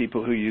I'll see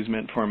people who use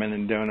metformin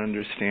and don't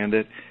understand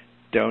it,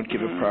 don't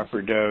give a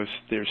proper dose.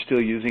 They're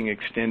still using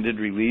extended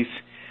release,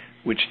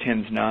 which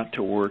tends not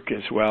to work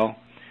as well.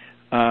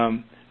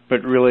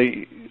 But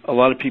really, a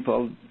lot of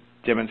people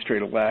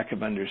demonstrate a lack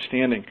of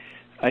understanding.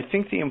 I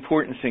think the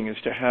important thing is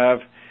to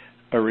have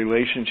a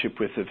relationship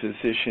with a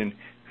physician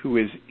who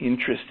is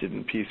interested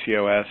in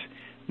PCOS,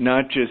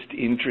 not just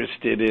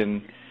interested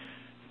in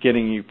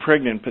getting you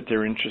pregnant, but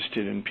they're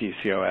interested in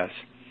PCOS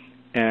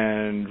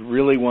and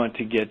really want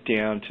to get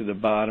down to the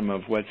bottom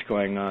of what's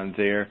going on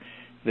there.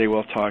 They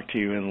will talk to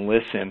you and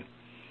listen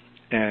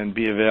and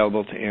be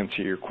available to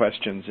answer your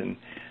questions and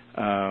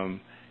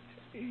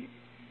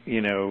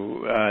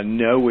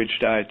know which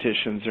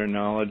dietitians are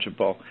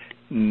knowledgeable,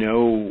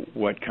 know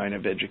what kind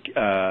of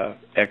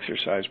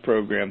exercise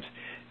programs,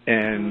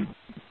 and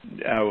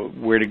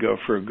where to go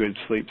for a good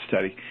sleep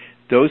study.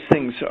 Those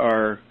things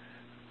are,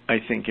 I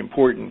think,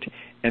 important.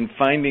 And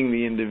finding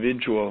the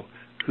individual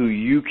who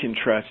you can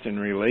trust and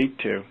relate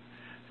to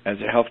as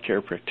a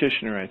healthcare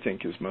practitioner, I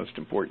think, is most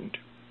important.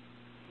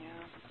 Yeah.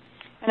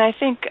 And I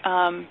think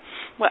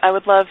what I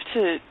would love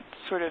to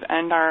sort of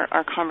end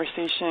our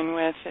conversation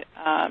with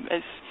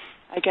is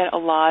I get a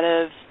lot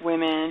of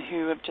women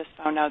who have just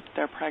found out that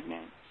they're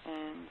pregnant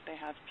and they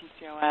have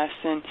PCOS,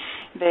 and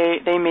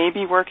they may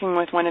be working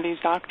with one of these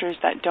doctors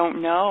that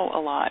don't know a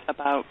lot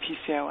about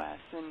PCOS,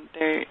 and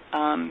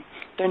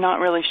they're not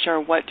really sure,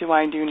 what do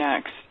I do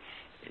next?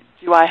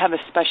 Do I have a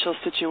special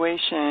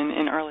situation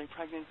in early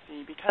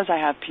pregnancy because I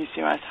have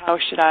PCOS?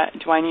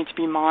 Do I need to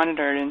be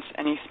monitored in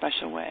any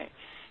special way?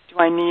 Do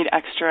I need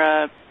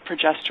extra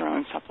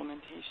progesterone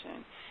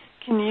supplementation?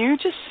 Can you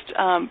just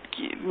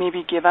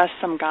maybe give us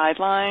some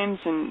guidelines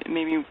and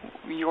maybe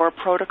your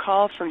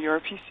protocol for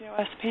your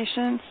PCOS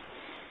patients?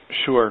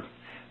 Sure.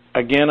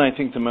 Again, I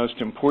think the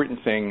most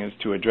important thing is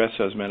to address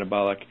those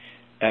metabolic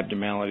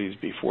abnormalities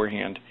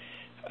beforehand.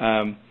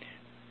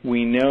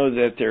 We know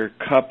that there are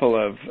a couple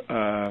of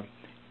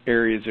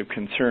areas of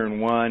concern.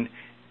 One,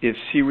 if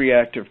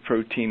C-reactive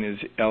protein is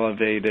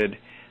elevated,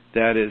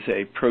 that is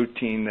a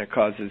protein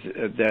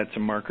that's a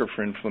marker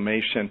for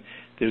inflammation.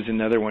 There's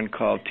another one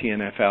called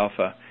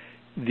TNF-alpha.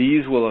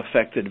 These will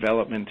affect the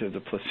development of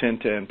the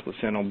placenta and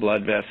placental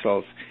blood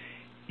vessels.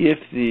 If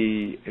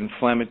the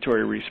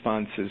inflammatory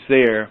response is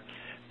there,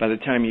 by the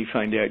time you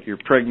find out you're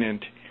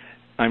pregnant,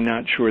 I'm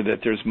not sure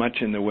that there's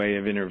much in the way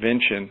of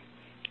intervention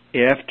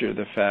after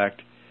the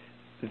fact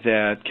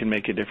that can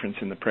make a difference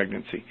in the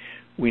pregnancy.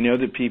 We know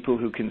that people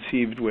who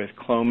conceived with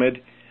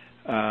Clomid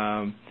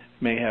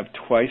may have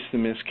twice the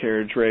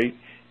miscarriage rate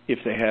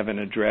if they haven't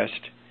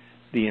addressed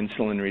the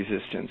insulin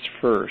resistance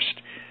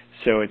first.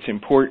 So it's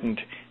important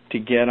to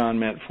get on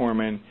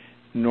metformin,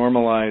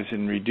 normalize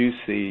and reduce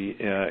the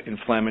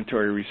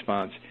inflammatory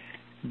response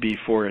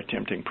before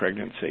attempting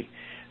pregnancy.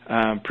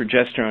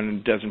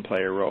 Progesterone doesn't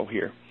play a role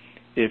here.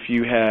 If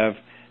you have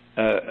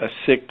a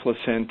sick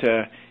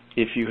placenta,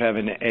 if you have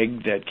an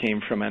egg that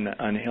came from an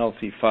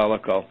unhealthy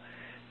follicle,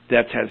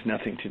 that has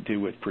nothing to do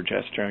with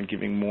progesterone.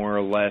 Giving more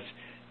or less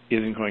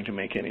isn't going to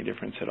make any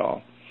difference at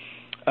all.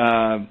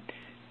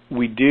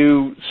 We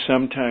do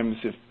sometimes,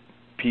 if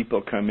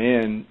people come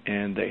in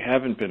and they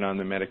haven't been on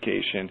the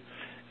medication,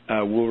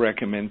 we'll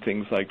recommend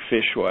things like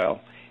fish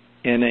oil.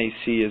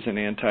 NAC is an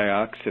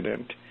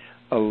antioxidant.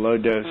 A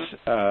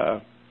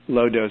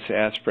low-dose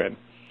aspirin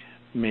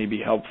may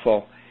be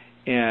helpful.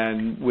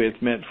 And with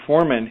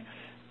metformin,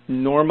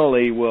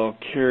 normally we'll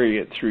carry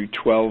it through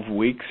 12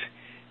 weeks.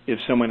 If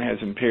someone has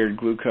impaired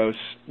glucose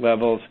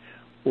levels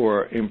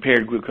or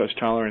impaired glucose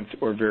tolerance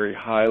or very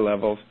high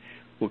levels,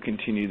 we'll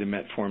continue the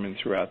metformin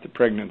throughout the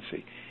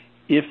pregnancy.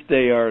 If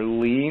they are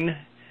lean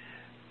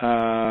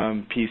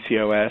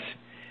PCOS,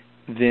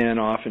 then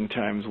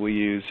oftentimes we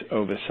use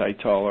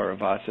Ovasitol or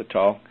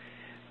Ovasitol,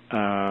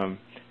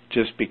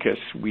 just because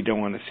we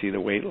don't want to see the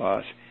weight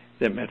loss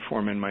that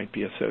metformin might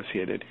be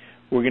associated.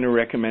 We're going to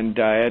recommend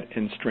diet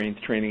and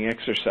strength training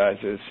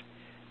exercises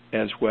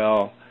as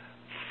well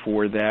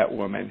for that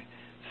woman.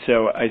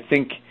 So I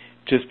think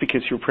just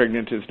because you're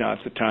pregnant is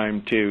not the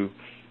time to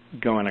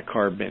go on a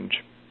carb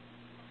binge.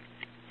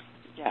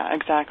 Yeah,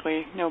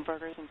 exactly. No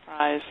burgers and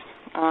fries,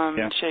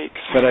 and shakes.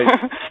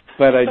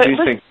 But I do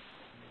think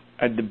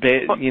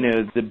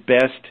the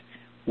best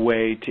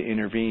way to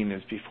intervene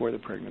is before the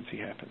pregnancy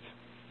happens.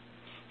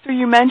 So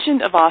you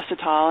mentioned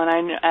Ovasitol,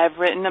 and I've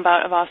written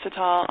about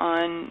Ovasitol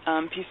on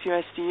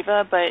PCOS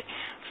Diva, but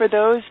for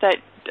those that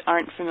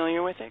aren't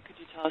familiar with it, could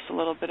you tell us a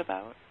little bit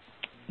about?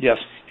 Yes.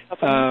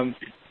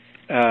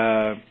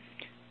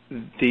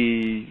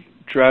 The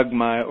drug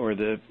or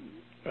the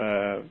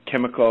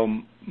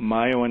chemical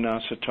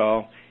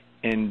myo-inositol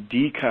and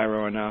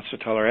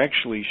D-chiroinositol are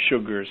actually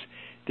sugars.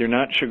 They're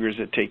not sugars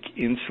that take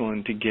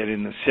insulin to get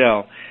in the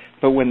cell,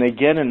 but when they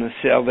get in the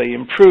cell, they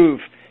improve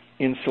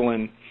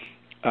insulin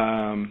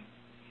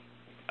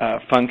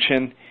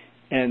function,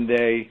 and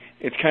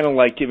it's kind of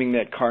like giving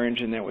that car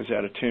engine that was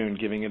out of tune,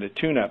 giving it a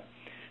tune-up.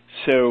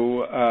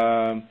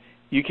 So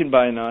you can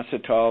buy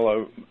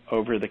inositol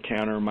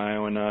over-the-counter,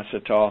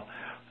 myo-inositol.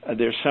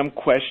 There's some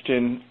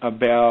question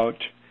about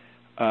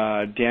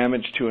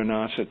damage to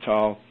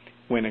inositol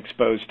when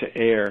exposed to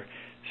air.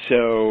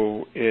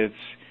 So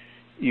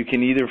you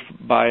can either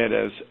buy it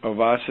as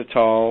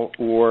Ovasitol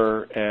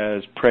or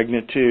as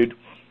Pregnitude.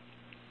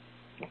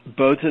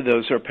 Both of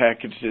those are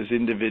packaged as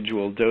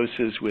individual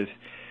doses with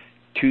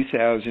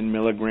 2,000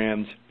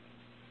 milligrams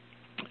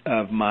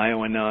of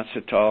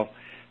myo-inositol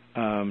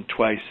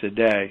twice a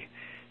day.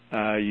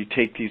 You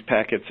take these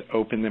packets,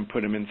 open them,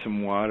 put them in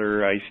some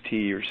water, iced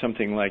tea, or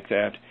something like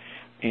that,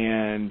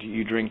 and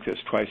you drink this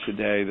twice a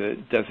day.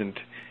 That doesn't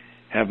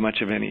have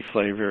much of any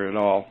flavor at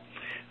all.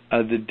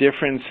 The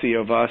difference, the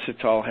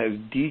Ovasitol has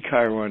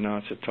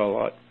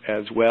D-chiroinositol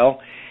as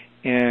well,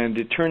 and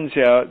it turns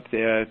out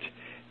that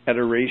at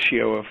a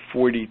ratio of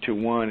 40 to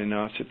 1,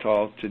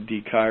 inositol to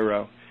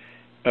D-chiro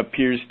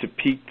appears to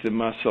peak the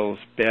muscles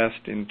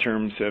best in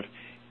terms of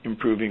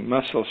improving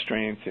muscle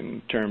strength,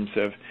 in terms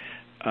of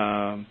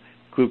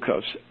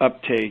glucose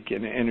uptake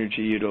and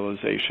energy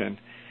utilization.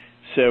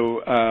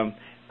 So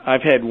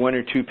I've had one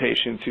or two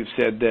patients who've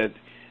said that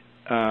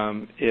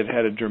it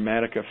had a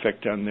dramatic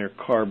effect on their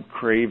carb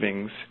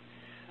cravings,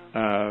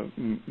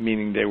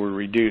 meaning they were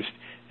reduced.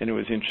 And it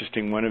was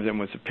interesting, one of them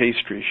was a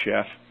pastry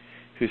chef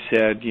who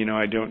said,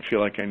 I don't feel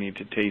like I need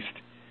to taste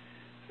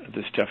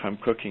the stuff I'm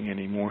cooking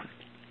anymore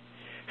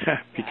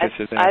because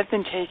of that. I've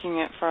been taking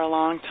it for a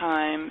long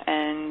time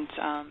and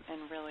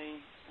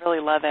really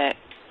love it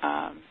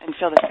and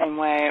feel the same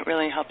way. It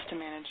really helps to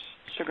manage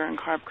sugar and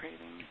carb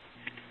cravings.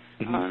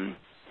 Mm-hmm.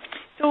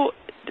 So,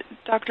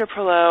 Dr.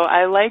 Perlow,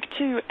 I like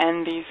to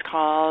end these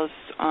calls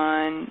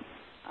on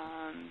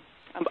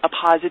a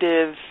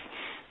positive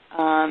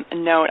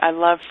note. I'd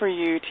love for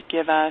you to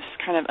give us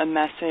kind of a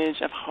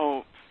message of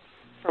hope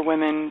for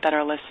women that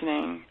are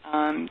listening,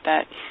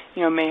 that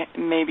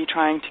may be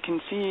trying to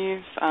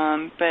conceive,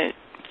 but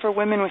for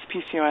women with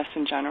PCOS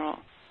in general.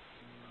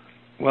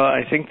 Well,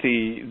 I think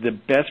the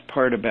best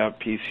part about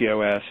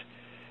PCOS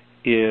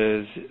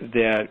is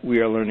that we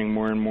are learning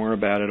more and more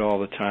about it all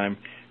the time.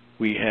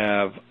 We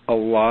have a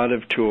lot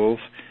of tools,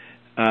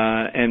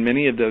 and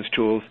many of those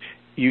tools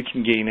you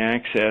can gain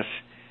access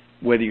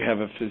whether you have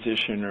a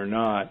physician or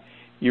not.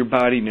 Your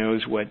body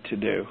knows what to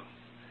do.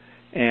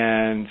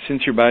 And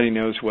since your body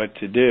knows what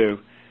to do,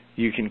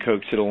 you can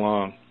coax it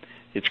along.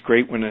 It's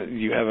great when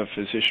you have a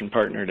physician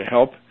partner to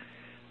help,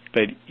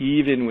 but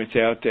even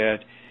without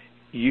that,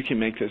 you can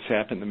make this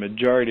happen. The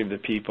majority of the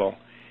people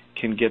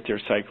can get their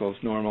cycles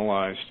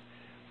normalized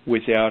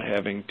without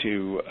having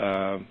to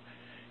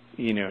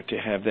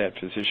have that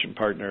physician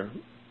partner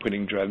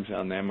putting drugs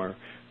on them or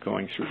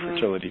going through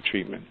fertility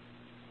treatment.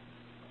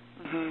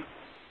 Mm-hmm.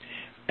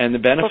 And the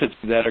benefits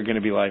of that are going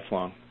to be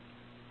lifelong.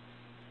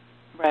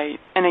 Right.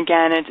 And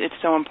again, it's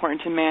so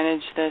important to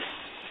manage this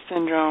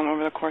syndrome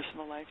over the course of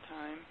a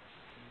lifetime.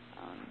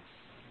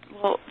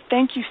 Well,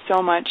 thank you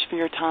so much for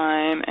your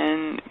time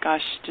and,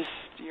 gosh, just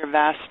your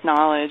vast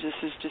knowledge. This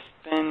has just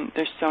been,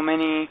 there's so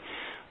many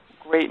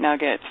great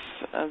nuggets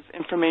of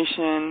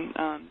information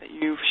that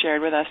you've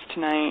shared with us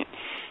tonight.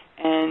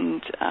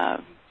 And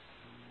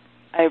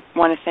I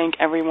want to thank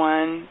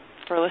everyone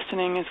for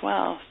listening as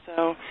well.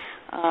 So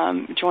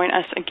join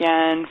us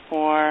again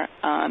for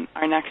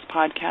our next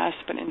podcast.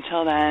 But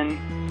until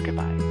then,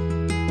 goodbye.